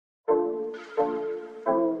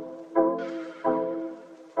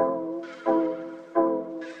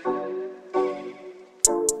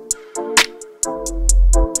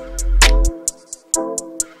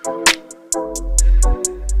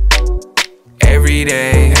Every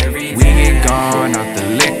day, we get gone off the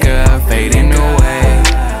liquor, fading away.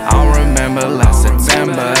 I'll remember last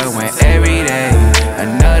September when every day,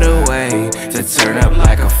 another way to turn up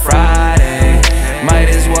like a Friday. Might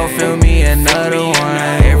as well fill me another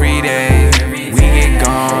one. Every day, we get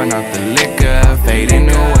gone off the liquor, fading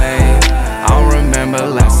away. I'll remember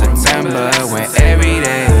last September when every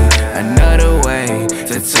day, another way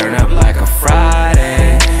to turn up like a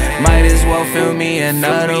Friday. Might as well fill me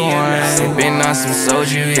another one. Sipping on some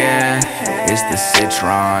soju, yeah. It's the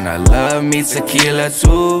citron. I love me tequila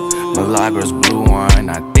too. Milagros blue one.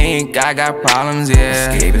 I think I got problems,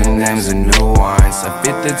 yeah. Escaping them's a new one. So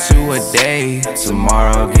 52 a day.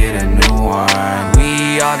 Tomorrow get a new one.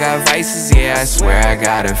 We all got vices, yeah. I swear I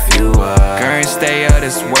got a few. Current state of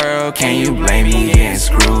this world. Can you blame me getting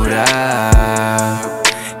screwed up?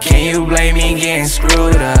 Can you blame me getting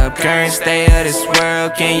screwed up? Current state of this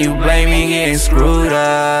world, can you blame me getting screwed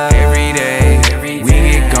up? Every day, we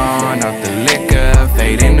get gone off the liquor,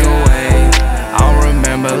 fading away. I'll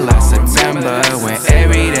remember last September when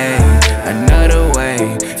every day, another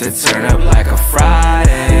way to turn up like a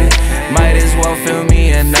Friday. Might as well fill me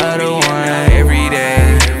another one. Every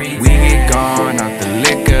day, we get gone off the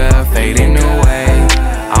liquor, fading away.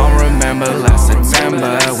 I'll remember last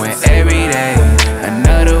September when every day,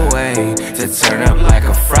 another way to turn up like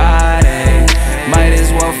a Friday. Might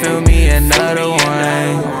as well fill me another one.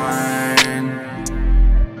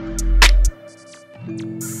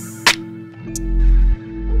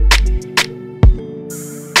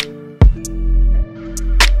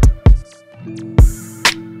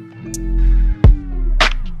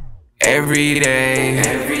 Every day,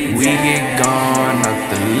 we get gone off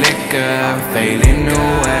the liquor, fading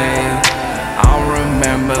away. I'll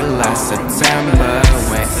remember last September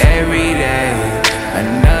when every day,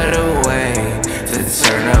 another way to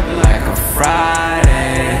turn up like a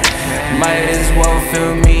Friday. Might as well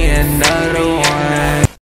fill me another one.